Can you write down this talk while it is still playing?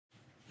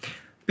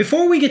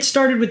Before we get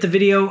started with the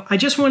video, I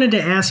just wanted to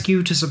ask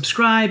you to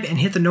subscribe and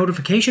hit the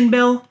notification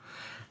bell,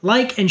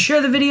 like and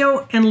share the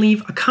video, and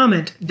leave a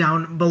comment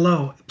down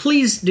below.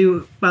 Please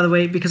do, by the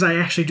way, because I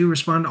actually do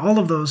respond to all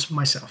of those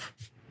myself.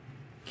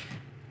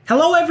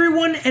 Hello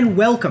everyone and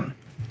welcome.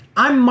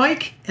 I'm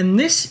Mike and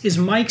this is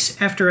Mike's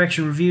After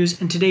Action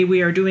Reviews, and today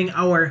we are doing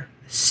our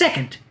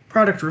second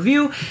product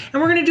review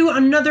and we're going to do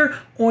another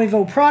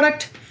OIVO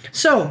product.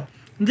 So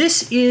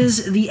this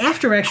is the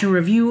after action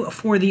review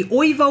for the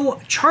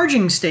OIVO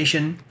charging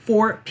station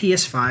for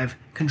PS5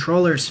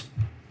 controllers.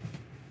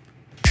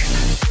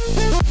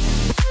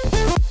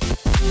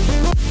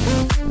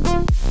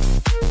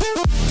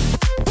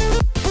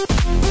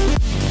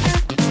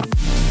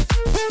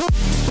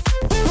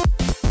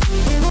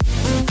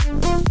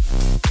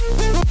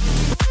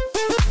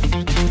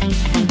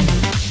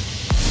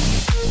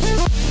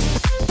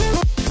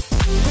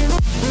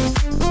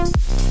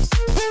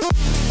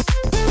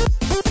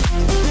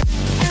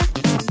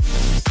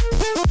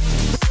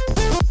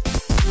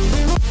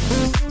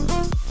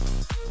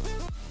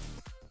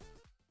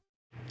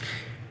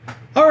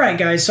 Alright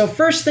guys, so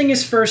first thing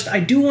is first, I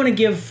do want to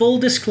give full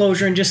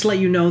disclosure and just let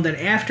you know that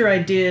after I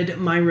did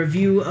my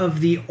review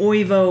of the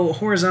OIVO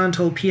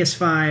horizontal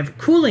PS5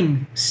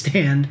 cooling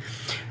stand,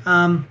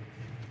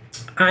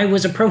 I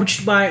was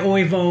approached by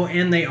OIVO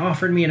and they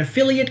offered me an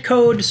affiliate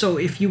code. So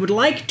if you would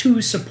like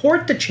to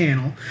support the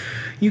channel,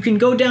 you can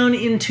go down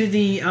into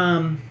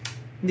the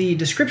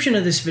description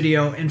of this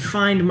video and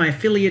find my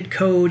affiliate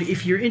code.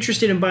 If you're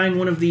interested in buying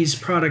one of these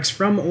products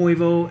from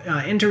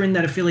OIVO, enter in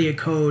that affiliate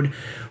code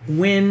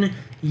when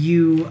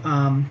you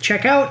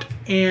check out,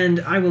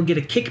 and I will get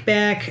a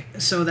kickback,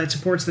 so that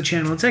supports the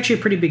channel. It's actually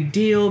a pretty big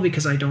deal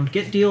because I don't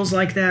get deals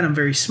like that. I'm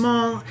very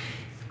small.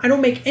 I don't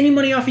make any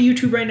money off of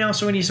YouTube right now,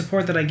 so any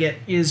support that I get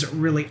is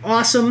really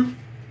awesome.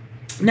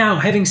 Now,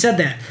 having said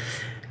that,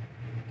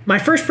 my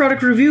first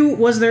product review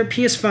was their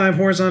PS5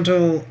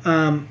 horizontal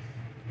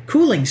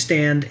cooling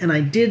stand, and I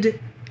did,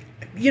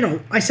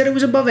 I said it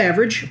was above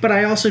average, but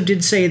I also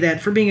did say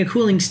that for being a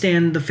cooling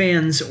stand, the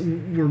fans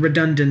were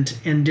redundant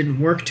and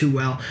didn't work too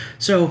well.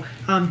 So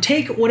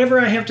take whatever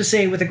I have to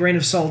say with a grain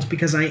of salt,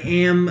 because I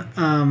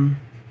am,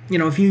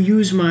 if you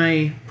use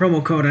my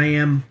promo code, I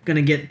am going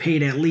to get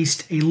paid at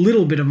least a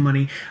little bit of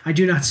money. I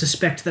do not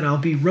suspect that I'll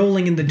be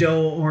rolling in the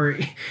dough, or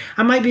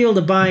I might be able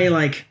to buy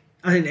like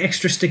an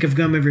extra stick of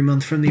gum every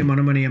month from the amount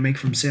of money I make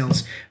from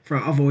sales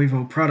of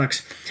OIVO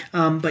products.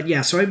 But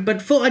yeah, so I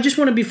just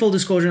want to be full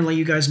disclosure and let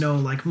you guys know,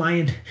 like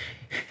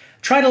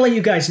try to let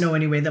you guys know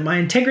anyway, that my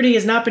integrity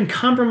has not been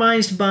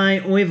compromised by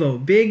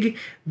OIVO. Big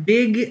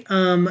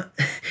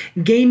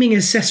gaming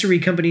accessory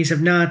companies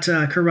have not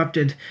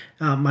corrupted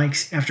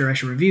Mike's After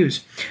Action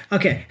Reviews.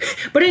 Okay,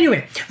 but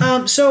anyway,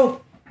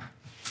 so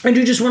I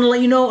do just want to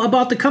let you know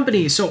about the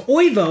company. So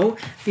OIVO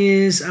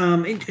is,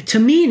 to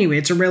me anyway,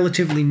 it's a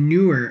relatively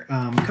newer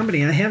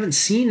company. I haven't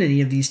seen any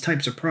of these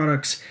types of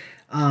products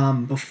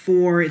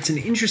before. It's an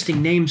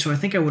interesting name, so I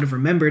think I would have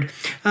remembered.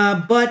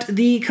 But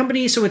the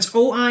company, so it's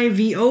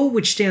OIVO,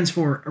 which stands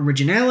for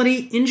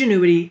Originality,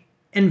 Ingenuity,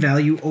 and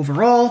Value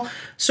Overall.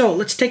 So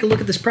let's take a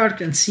look at this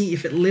product and see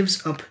if it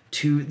lives up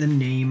to the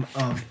name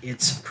of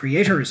its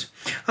creators.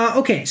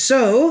 Okay,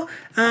 so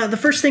the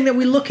first thing that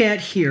we look at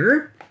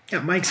here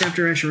at Mike's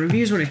After Action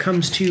Reviews when it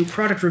comes to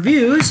product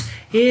reviews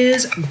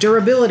is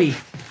durability.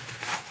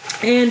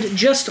 And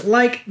just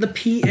like the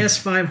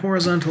PS5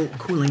 horizontal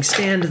cooling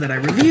stand that I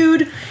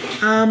reviewed,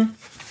 I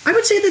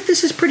would say that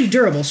this is pretty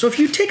durable. So if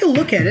you take a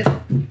look at it,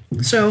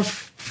 so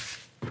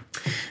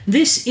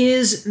this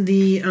is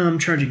the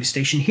charging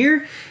station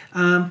here.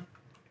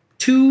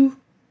 Two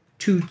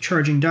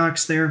charging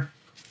docks there.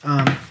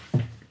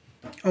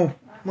 Oh,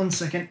 1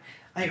 second.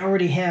 I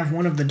already have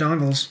one of the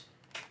dongles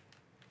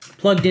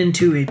plugged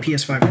into a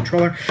PS5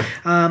 controller.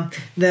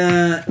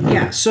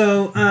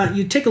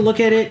 You take a look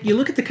at it, you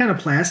look at the kind of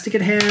plastic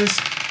it has,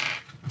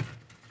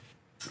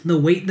 the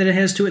weight that it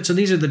has to it. So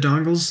these are the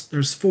dongles.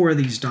 There's 4 of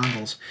these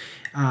dongles.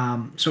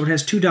 So it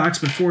has 2 docks,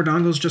 but 4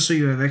 dongles, just so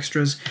you have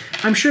extras.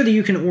 I'm sure that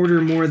you can order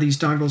more of these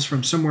dongles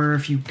from somewhere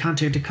if you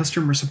contact a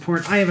customer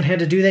support. I haven't had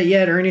to do that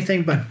yet or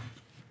anything, but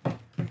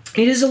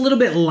it is a little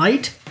bit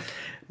light.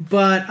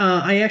 But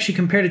I actually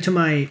compared it to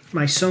my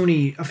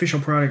Sony official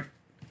product,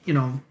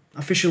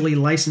 officially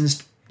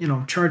licensed,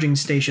 charging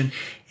station.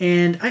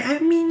 And I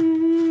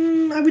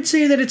mean, I would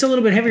say that it's a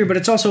little bit heavier, but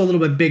it's also a little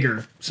bit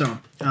bigger. So,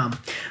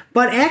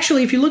 but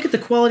actually, if you look at the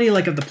quality,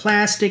 like of the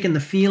plastic and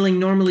the feeling,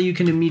 normally you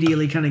can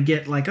immediately kind of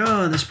get like,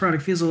 oh, this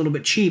product feels a little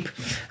bit cheap.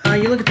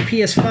 You look at the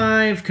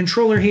PS5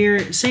 controller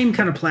here, same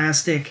kind of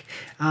plastic.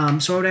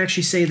 So I would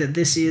actually say that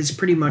this is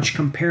pretty much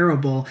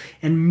comparable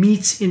and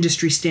meets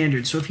industry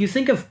standards. So if you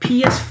think of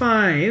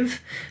PS5,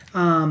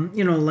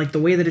 like the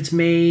way that it's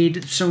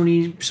made,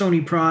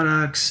 Sony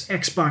products,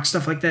 Xbox,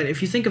 stuff like that,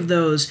 if you think of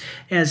those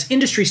as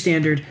industry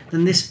standard,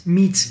 then this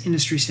meets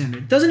industry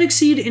standard. Doesn't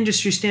exceed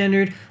industry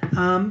standard,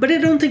 but I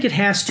don't think it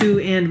has to,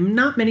 and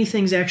not many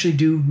things actually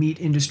do meet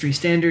industry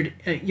standard,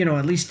 you know,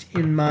 at least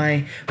in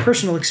my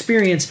personal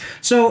experience.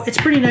 So it's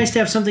pretty nice to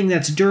have something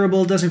that's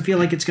durable, doesn't feel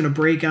like it's going to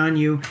break on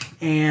you,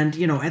 and,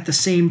 you know, at the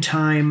same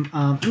time,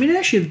 I mean, it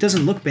actually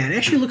doesn't look bad. It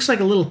actually looks like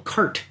a little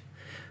cart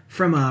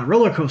from a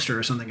roller coaster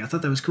or something. I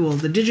thought that was cool.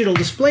 The digital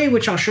display,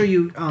 which I'll show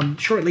you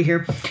shortly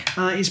here,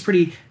 is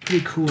pretty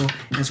cool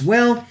as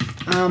well.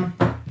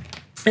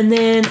 And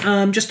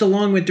then just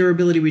along with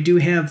durability, we do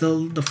have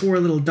the 4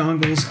 little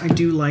dongles. I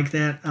do like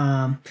that.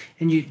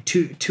 And you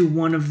to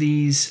one of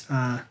these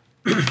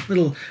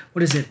little,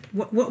 what is it?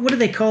 What do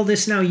they call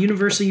this now?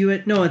 Universal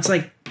USB? No, it's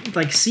like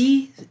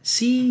C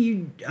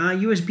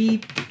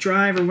USB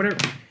drive or whatever.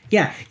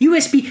 Yeah,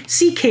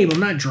 USB-C cable,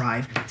 not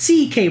drive,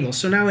 C cable.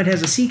 So now it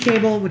has a C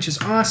cable, which is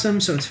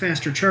awesome, so it's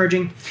faster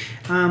charging.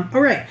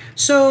 All right,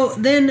 so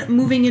then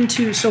moving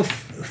into, so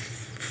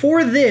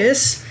for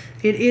this,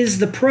 it is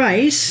the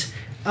price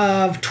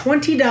of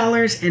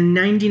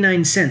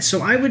 $20.99.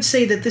 So I would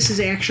say that this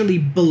is actually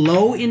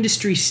below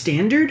industry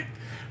standard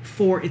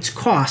for its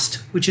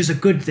cost, which is a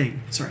good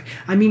thing. Sorry.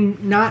 I mean,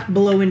 not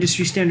below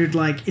industry standard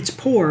like it's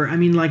poor. I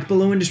mean, like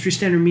below industry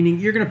standard, meaning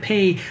you're going to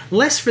pay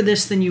less for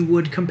this than you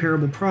would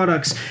comparable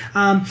products.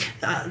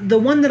 The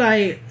one that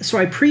I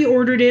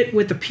pre-ordered it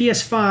with the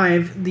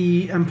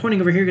PS5, I'm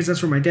pointing over here because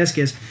that's where my desk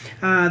is,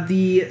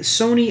 the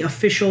Sony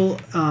official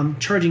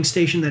charging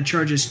station that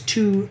charges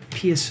 2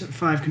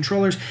 PS5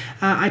 controllers.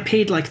 I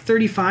paid like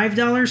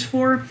 $35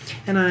 for,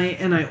 and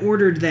I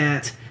ordered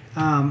that,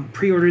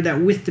 pre-ordered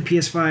that with the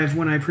PS5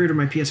 when I pre-ordered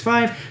my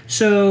PS5.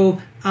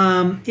 So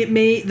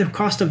the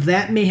cost of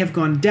that may have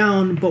gone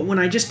down, but when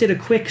I just did a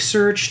quick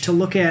search to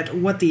look at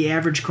what the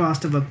average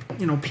cost of a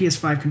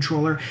PS5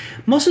 controller,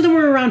 most of them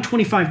were around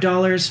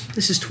 $25.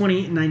 This is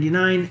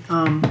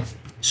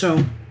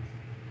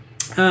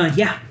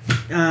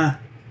 $20.99.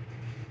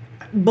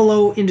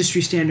 Below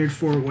industry standard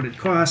for what it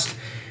cost.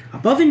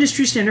 Above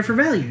industry standard for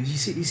value. You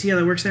see how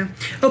that works there?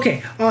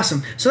 Okay,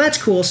 awesome. So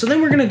that's cool. So then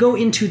we're going to go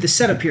into the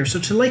setup here. So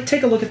to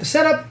take a look at the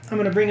setup, I'm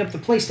going to bring up the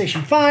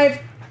PlayStation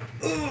 5.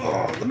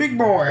 Oh, the big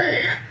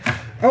boy.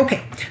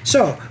 Okay,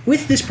 so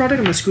with this product,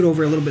 I'm going to scoot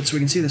over a little bit so we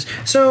can see this.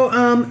 So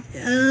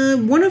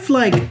one of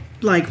like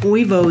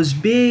OIVO's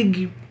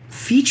big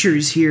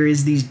features here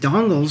is these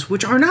dongles,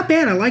 which are not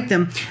bad. I like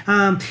them.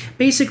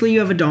 Basically, you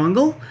have a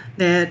dongle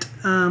that,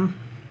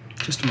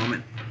 just a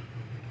moment.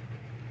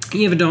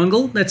 You have a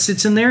dongle that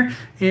sits in there.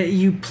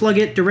 You plug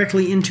it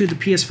directly into the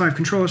PS5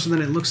 controller, so then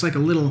it looks like a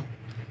little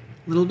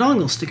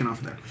dongle sticking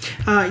off there.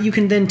 You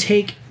can then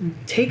take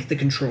the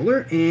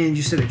controller and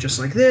you set it just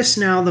like this.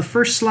 Now the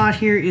first slot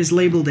here is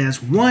labeled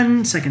as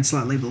 1, second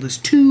slot labeled as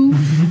 2.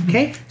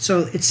 Okay,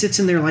 so it sits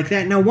in there like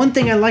that. Now one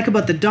thing I like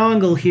about the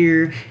dongle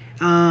here,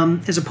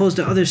 as opposed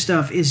to other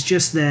stuff, is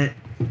just that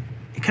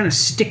it kind of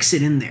sticks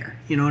it in there.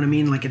 You know what I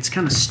mean? Like it's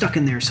kind of stuck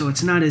in there, so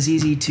it's not as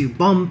easy to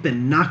bump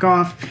and knock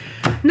off.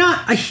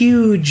 Not a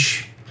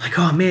huge, like,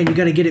 oh man, you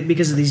got to get it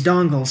because of these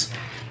dongles.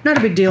 Not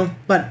a big deal,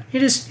 but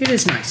it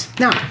is nice.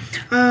 Now,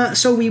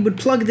 so we would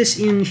plug this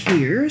in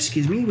here,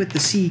 with the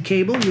C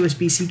cable,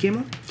 USB-C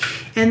cable.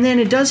 And then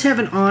it does have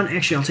an on,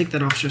 actually I'll take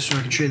that off just so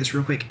I can show you this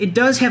real quick. It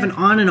does have an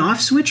on and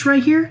off switch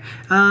right here,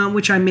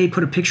 which I may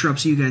put a picture up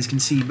so you guys can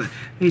see. But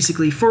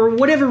basically, for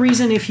whatever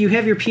reason, if you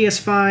have your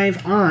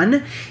PS5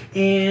 on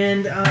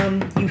and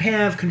you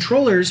have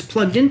controllers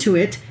plugged into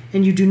it,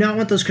 and you do not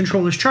want those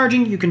controllers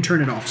charging, you can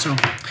turn it off. So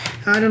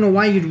I don't know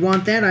why you'd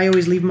want that. I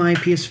always leave my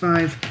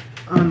PS5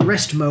 on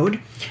rest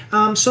mode.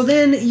 So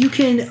then you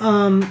can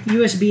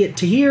USB it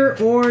to here,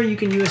 or you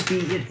can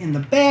USB it in the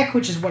back,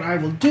 which is what I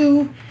will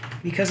do,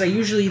 because I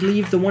usually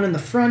leave the one in the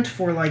front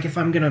for like if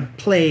I'm gonna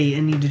play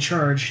and need to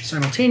charge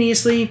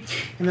simultaneously,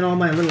 and then all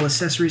my little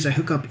accessories I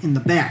hook up in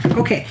the back.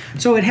 Okay,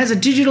 so it has a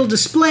digital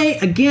display.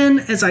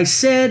 Again, as I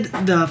said,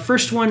 the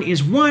first one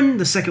is 1,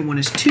 the second one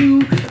is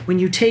 2. When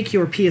you take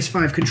your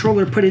PS5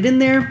 controller, put it in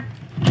there,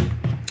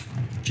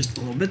 just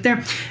a little bit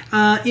there,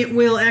 it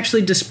will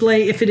actually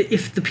display, if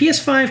the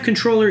PS5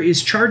 controller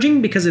is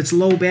charging because it's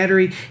low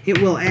battery,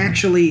 it will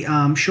actually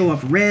show up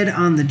red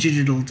on the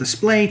digital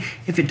display.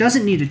 If it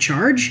doesn't need a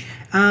charge,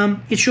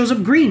 it shows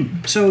up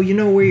green, so you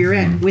know where you're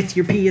at with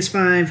your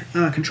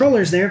PS5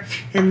 controllers there.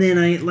 And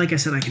then like I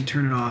said, I can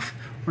turn it off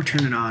or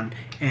turn it on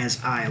as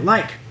I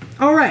like.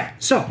 All right,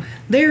 so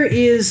there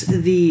is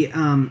the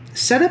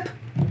setup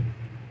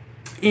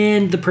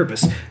and the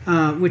purpose,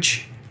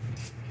 which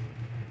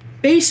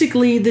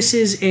basically, this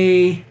is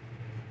a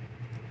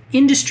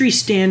industry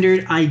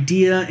standard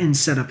idea and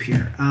setup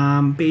here.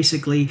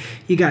 Basically,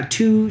 you got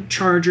 2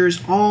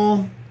 chargers.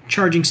 All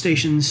charging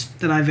stations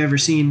that I've ever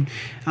seen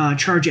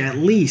charge at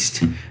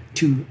least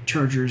 2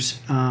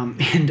 chargers.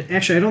 And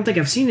actually, I don't think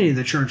I've seen any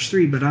that charge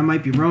 3, but I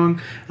might be wrong.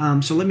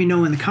 So let me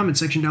know in the comment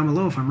section down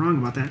below if I'm wrong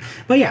about that.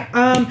 But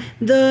yeah,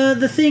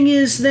 the thing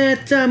is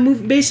that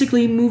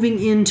basically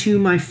moving into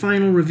my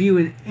final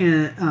review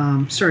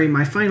and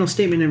my final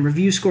statement and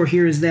review score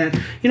here is that,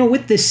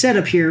 with this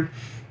setup here,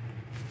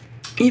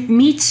 it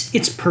meets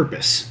its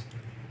purpose.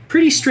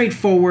 Pretty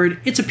straightforward.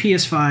 It's a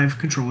PS5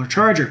 controller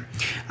charger.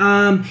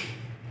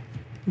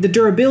 The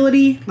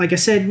durability, like I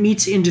said,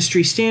 meets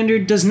industry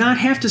standard, does not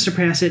have to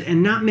surpass it,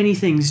 and not many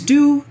things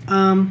do.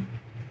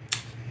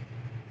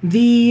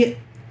 The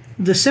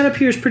setup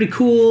here is pretty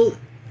cool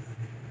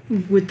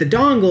with the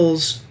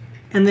dongles,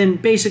 and then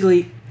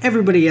basically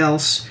everybody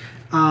else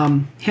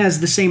has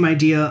the same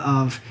idea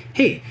of,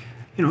 hey,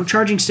 you know,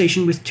 charging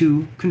station with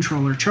 2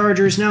 controller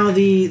chargers. Now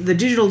the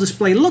digital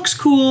display looks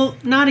cool,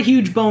 not a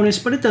huge bonus,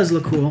 but it does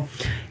look cool.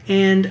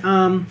 And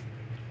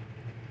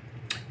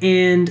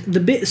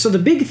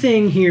the big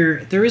thing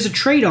here, there is a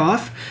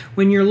trade-off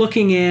when you're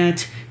looking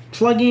at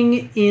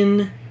plugging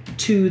in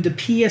to the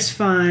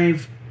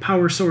PS5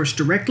 power source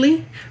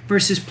directly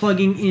versus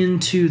plugging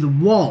into the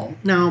wall.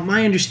 Now,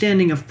 my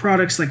understanding of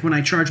products like when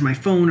I charge my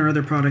phone or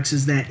other products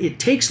is that it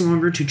takes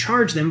longer to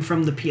charge them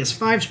from the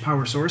PS5's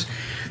power source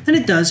than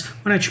it does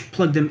when I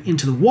plug them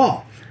into the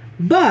wall.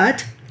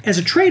 But as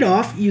a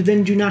trade-off, you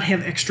then do not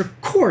have extra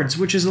cords,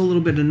 which is a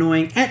little bit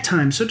annoying at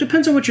times. So it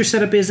depends on what your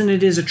setup is, and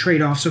it is a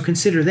trade-off, so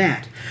consider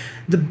that.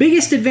 The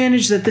biggest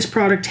advantage that this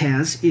product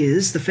has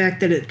is the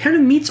fact that it kind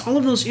of meets all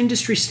of those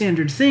industry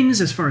standard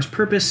things as far as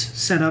purpose,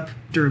 setup,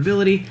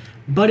 durability,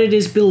 but it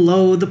is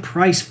below the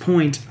price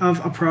point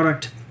of a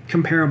product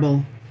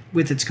comparable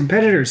with its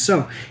competitors.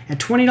 So at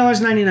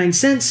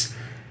 $20.99,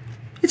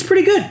 it's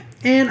pretty good,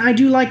 and I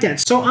do like that.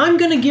 So I'm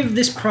going to give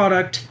this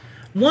product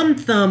 1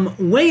 thumb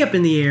way up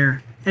in the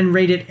air and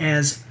rate it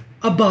as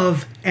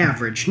above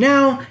average.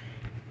 Now,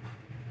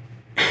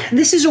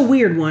 this is a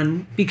weird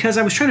one because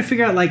I was trying to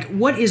figure out, like,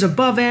 what is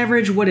above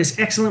average, what is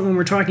excellent when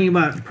we're talking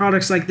about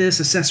products like this,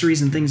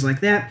 accessories and things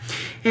like that.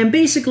 And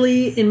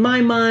basically, in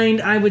my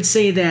mind, I would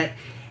say that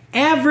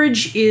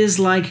average is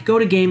like go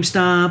to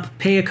GameStop,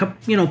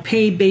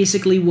 pay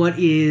basically what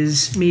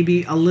is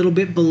maybe a little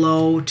bit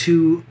below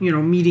to, you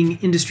know, meeting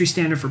industry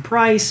standard for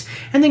price,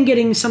 and then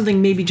getting something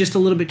maybe just a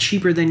little bit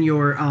cheaper than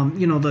your,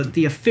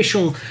 the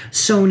official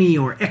Sony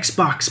or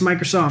Xbox,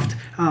 Microsoft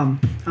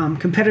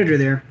competitor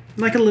there.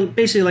 Like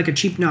basically like a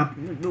cheap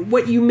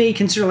what you may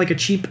consider like a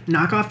cheap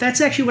knockoff. That's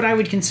actually what I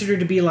would consider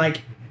to be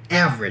like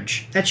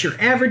average. That's your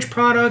average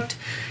product.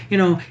 You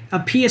know, a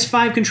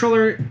PS5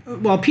 controller,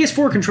 well, a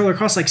PS4 controller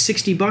costs like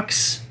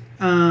 $60,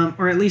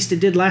 or at least it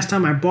did last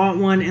time I bought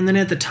one. And then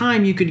at the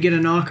time you could get a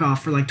knockoff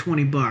for like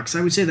 $20.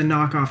 I would say the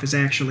knockoff is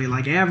actually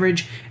like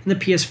average, and the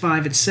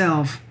PS5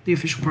 itself, the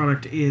official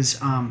product, is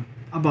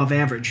above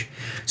average.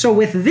 So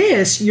with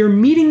this, you're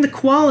meeting the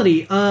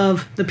quality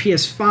of the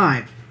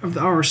PS5, of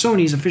our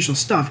Sony's official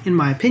stuff, in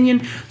my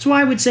opinion. So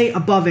I would say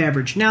above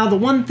average. Now, the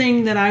one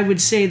thing that I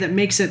would say that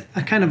makes it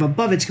a kind of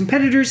above its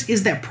competitors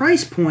is that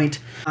price point.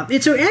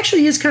 It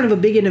actually is kind of a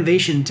big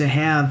innovation to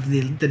have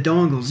the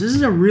dongles. This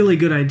is a really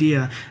good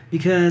idea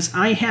because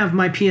I have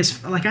my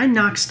I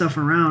knock stuff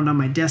around on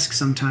my desk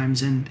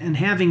sometimes, and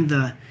having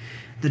the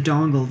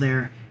dongle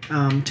there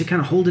to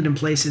kind of hold it in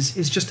place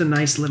is just a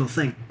nice little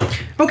thing.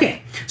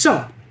 Okay,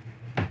 so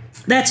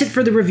that's it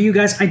for the review,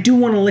 guys. I do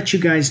want to let you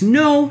guys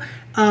know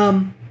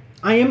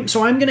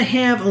I'm going to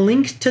have a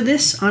link to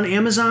this on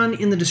Amazon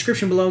in the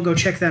description below. Go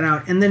check that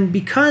out. And then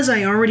because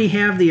I already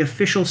have the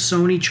official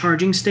Sony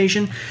charging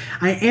station,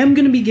 I am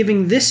going to be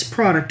giving this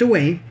product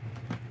away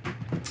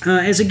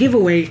as a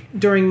giveaway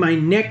during my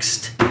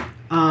next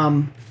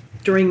after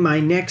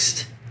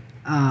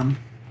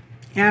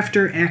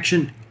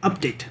action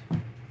update.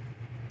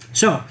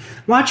 So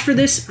watch for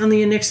this on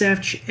the next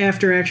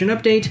after action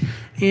update.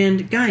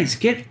 And guys,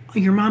 get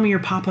your mama, your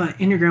papa,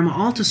 and your grandma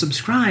all to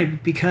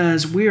subscribe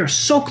because we are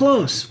so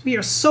close. We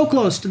are so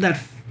close to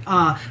that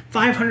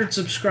 500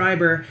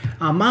 subscriber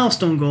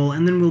milestone goal,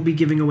 and then we'll be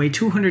giving away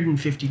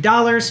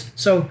 $250.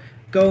 So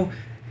go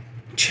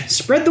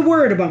spread the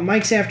word about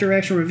Mike's After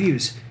Action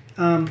Reviews.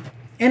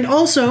 And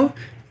also,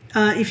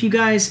 if you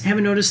guys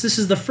haven't noticed, this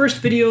is the first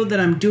video that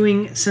I'm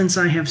doing since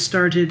I have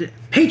started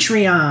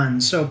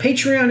Patreon. So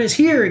Patreon is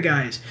here,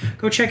 guys.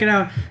 Go check it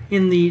out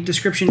in the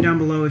description down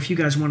below if you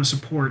guys want to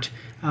support.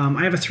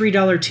 I have a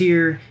 $3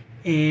 tier,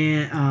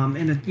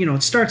 and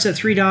it starts at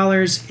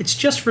 $3. It's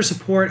just for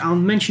support. I'll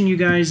mention you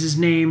guys'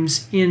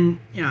 names in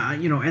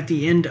at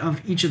the end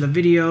of each of the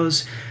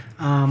videos,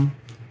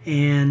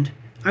 and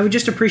I would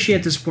just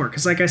appreciate the support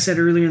because, like I said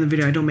earlier in the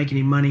video, I don't make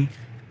any money.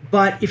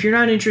 But if you're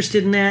not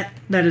interested in that,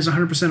 that is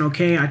 100%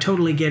 okay. I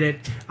totally get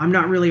it. I'm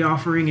not really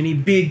offering any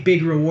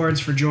big rewards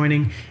for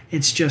joining.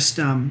 It's just,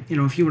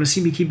 if you want to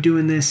see me keep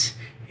doing this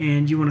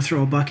and you want to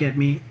throw a buck at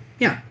me,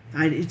 yeah,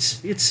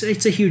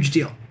 it's a huge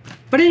deal.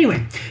 But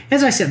anyway,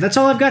 as I said, that's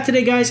all I've got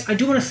today, guys. I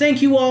do want to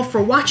thank you all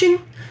for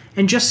watching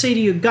and just say to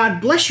you,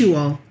 God bless you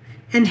all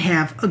and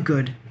have a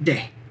good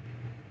day.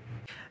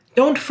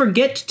 Don't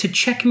forget to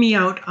check me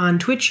out on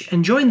Twitch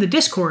and join the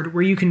Discord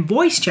where you can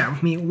voice chat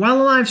with me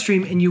while I live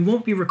stream, and you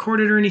won't be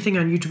recorded or anything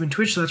on YouTube and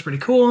Twitch, so that's pretty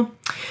cool.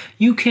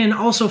 You can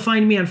also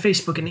find me on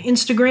Facebook and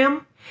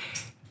Instagram.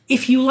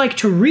 If you like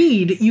to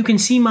read, you can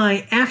see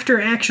my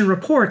after action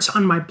reports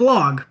on my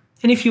blog.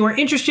 And if you are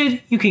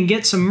interested, you can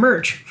get some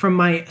merch from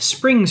my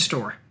spring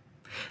store.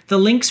 The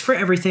links for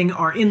everything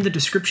are in the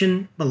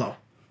description below.